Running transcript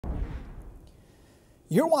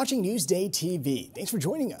You're watching Newsday TV. Thanks for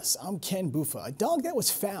joining us. I'm Ken Bufa. A dog that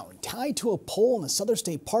was found tied to a pole on the Southern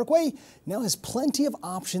State Parkway now has plenty of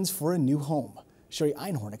options for a new home. Sherry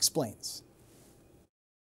Einhorn explains.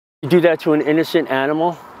 To do that to an innocent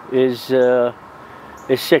animal is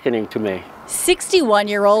sickening to me.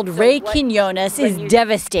 61-year-old Ray Quinones is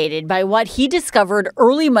devastated by what he discovered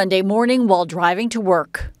early Monday morning while driving to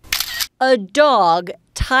work. A dog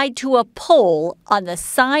tied to a pole on the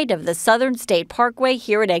side of the Southern State Parkway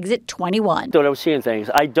here at exit 21. Thought I was seeing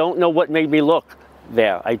things. I don't know what made me look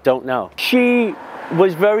there. I don't know. She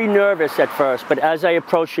was very nervous at first, but as I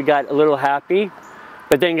approached, she got a little happy,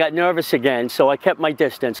 but then got nervous again, so I kept my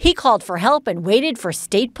distance. He called for help and waited for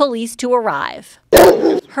state police to arrive.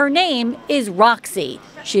 Her name is Roxi.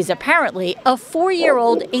 She's apparently a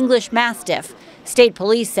 4-year-old English Mastiff. State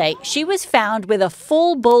police say she was found with a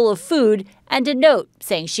full bowl of food and a note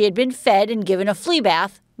saying she had been fed and given a flea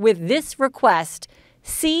bath with this request: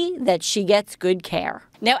 see that she gets good care.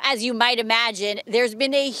 Now, as you might imagine, there's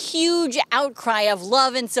been a huge outcry of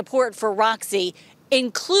love and support for Roxi,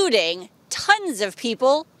 including tons of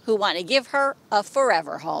people who want to give her a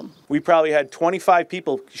forever home. We probably had 25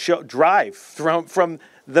 people drive from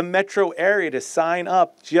the metro area to sign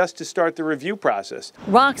up just to start the review process.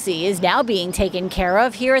 Roxi is now being taken care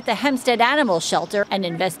of here at the Hempstead Animal Shelter. An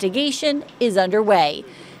investigation is underway.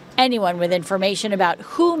 Anyone with information about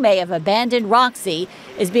who may have abandoned Roxi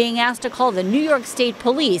is being asked to call the New York State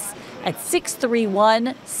Police at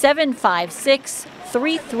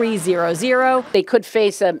 631-756-3300. They could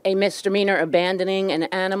face a misdemeanor abandoning an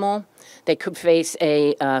animal. They could face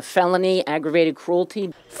a felony aggravated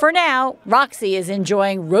cruelty. For now, Roxi is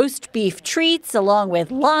enjoying roast beef treats along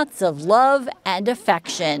with lots of love and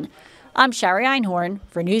affection. I'm Sherry Einhorn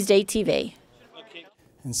for Newsday TV.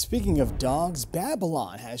 And speaking of dogs,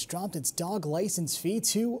 Babylon has dropped its dog license fee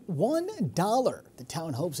to $1. The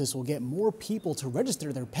town hopes this will get more people to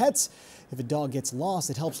register their pets. If a dog gets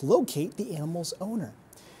lost, it helps locate the animal's owner.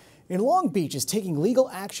 And Long Beach is taking legal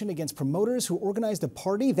action against promoters who organized a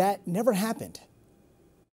party that never happened.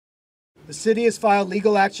 The city has filed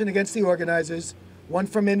legal action against the organizers, one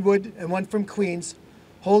from Inwood and one from Queens,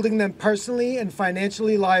 holding them personally and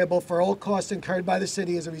financially liable for all costs incurred by the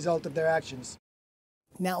city as a result of their actions.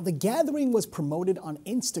 Now, the gathering was promoted on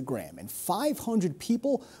Instagram, and 500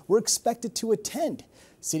 people were expected to attend.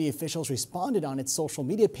 City officials responded on its social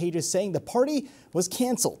media pages saying the party was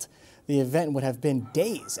canceled. The event would have been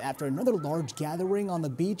days after another large gathering on the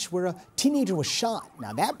beach where a teenager was shot.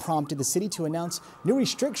 Now, that prompted the city to announce new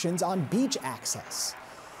restrictions on beach access.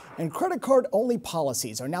 And credit card-only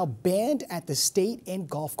policies are now banned at the state and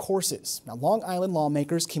golf courses. Now, Long Island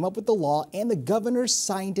lawmakers came up with the law, and the governor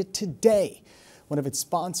signed it today. One of its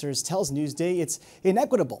sponsors tells Newsday it's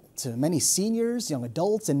inequitable to many seniors, young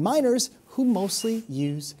adults, and minors who mostly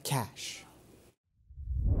use cash.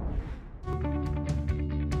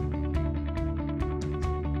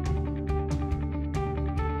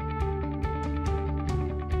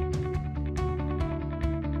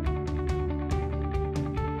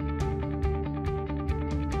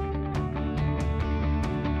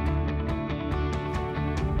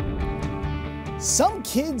 Some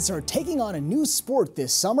kids are taking on a new sport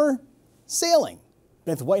this summer: sailing.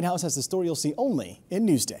 Beth Whitehouse has the story you'll see only in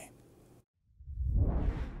Newsday.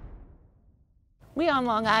 We on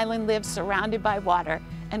Long Island live surrounded by water,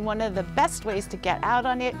 and one of the best ways to get out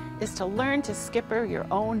on it is to learn to skipper your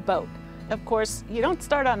own boat. Of course, you don't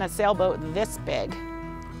start on a sailboat this big.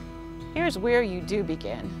 Here's where you do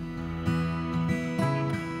begin.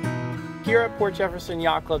 Here at Port Jefferson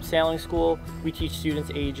Yacht Club Sailing School, we teach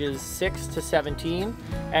students ages 6 to 17,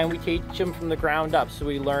 and we teach them from the ground up. So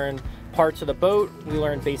we learn parts of the boat, we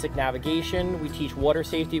learn basic navigation, we teach water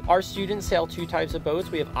safety. Our students sail 2 types of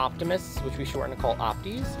boats. We have optimists, which we shorten to call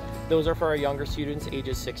opties. Those are for our younger students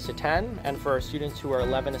ages 6 to 10, and for our students who are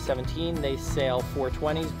 11 to 17, they sail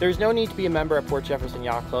 420s. There's no need to be a member at Port Jefferson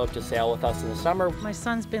Yacht Club to sail with us in the summer. My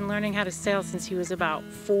son's been learning how to sail since he was about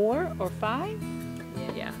 4 or 5.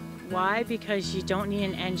 Yeah. Why? Because you don't need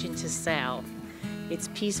an engine to sail. It's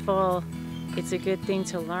peaceful. It's a good thing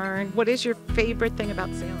to learn. What is your favorite thing about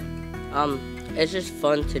sailing? It's just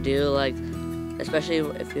fun to do, like, especially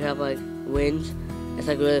if you have like wind. It's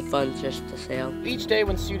like really fun just to sail. Each day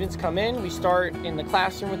when students come in, we start in the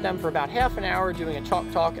classroom with them for about half an hour doing a chalk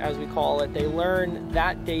talk, as we call it. They learn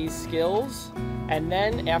that day's skills, and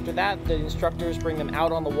then after that, the instructors bring them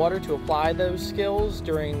out on the water to apply those skills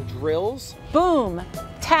during drills. Boom,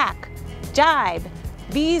 tack, jibe.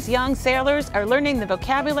 These young sailors are learning the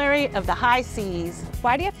vocabulary of the high seas.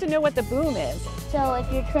 Why do you have to know what the boom is? So if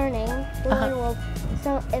you're turning, the wind will,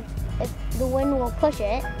 so if the wind will push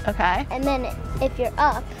it. Okay. And then if you're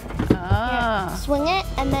up, swing it,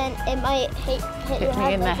 and then it might hit your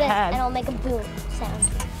head like this, and it'll make a boom sound.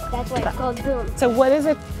 That's why it's called boom. So what is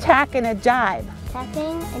a tack and a jibe?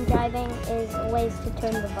 Tacking and jibing is ways to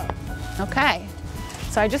turn the boat. Okay.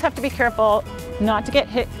 So I just have to be careful not to get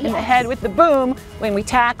hit in the head with the boom when we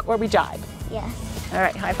tack or we jibe. Yes. All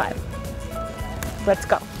right, high five. Let's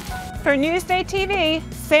go. For Newsday TV,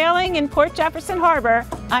 sailing in Port Jefferson Harbor,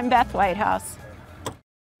 I'm Beth Whitehouse.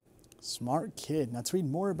 Smart kid. Now to read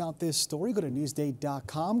more about this story, go to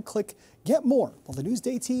Newsday.com, click Get More on the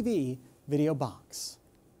Newsday TV video box.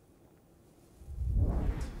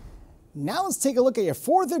 Now let's take a look at your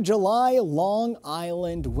 4th of July Long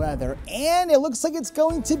Island weather. And it looks like it's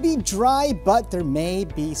going to be dry, but there may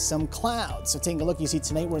be some clouds. So taking a look, you see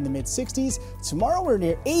tonight we're in the mid-60s. Tomorrow we're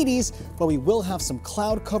near 80s, but we will have some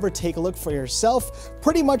cloud cover. Take a look for yourself.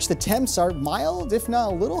 Pretty much the temps are mild, if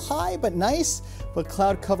not a little high, but nice. But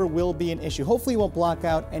cloud cover will be an issue. Hopefully you won't block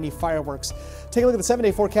out any fireworks. Take a look at the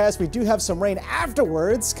 7-day forecast. We do have some rain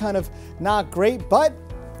afterwards. Kind of not great, but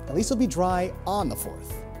at least it'll be dry on the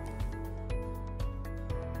 4th.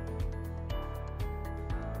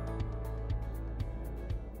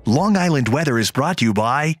 Long Island weather is brought to you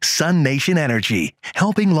by Sun Nation Energy,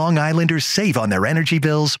 helping Long Islanders save on their energy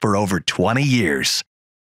bills for over 20 years.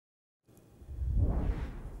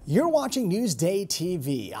 You're watching Newsday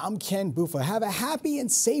TV. I'm Ken Buffa. Have a happy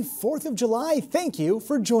and safe 4th of July. Thank you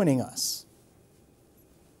for joining us.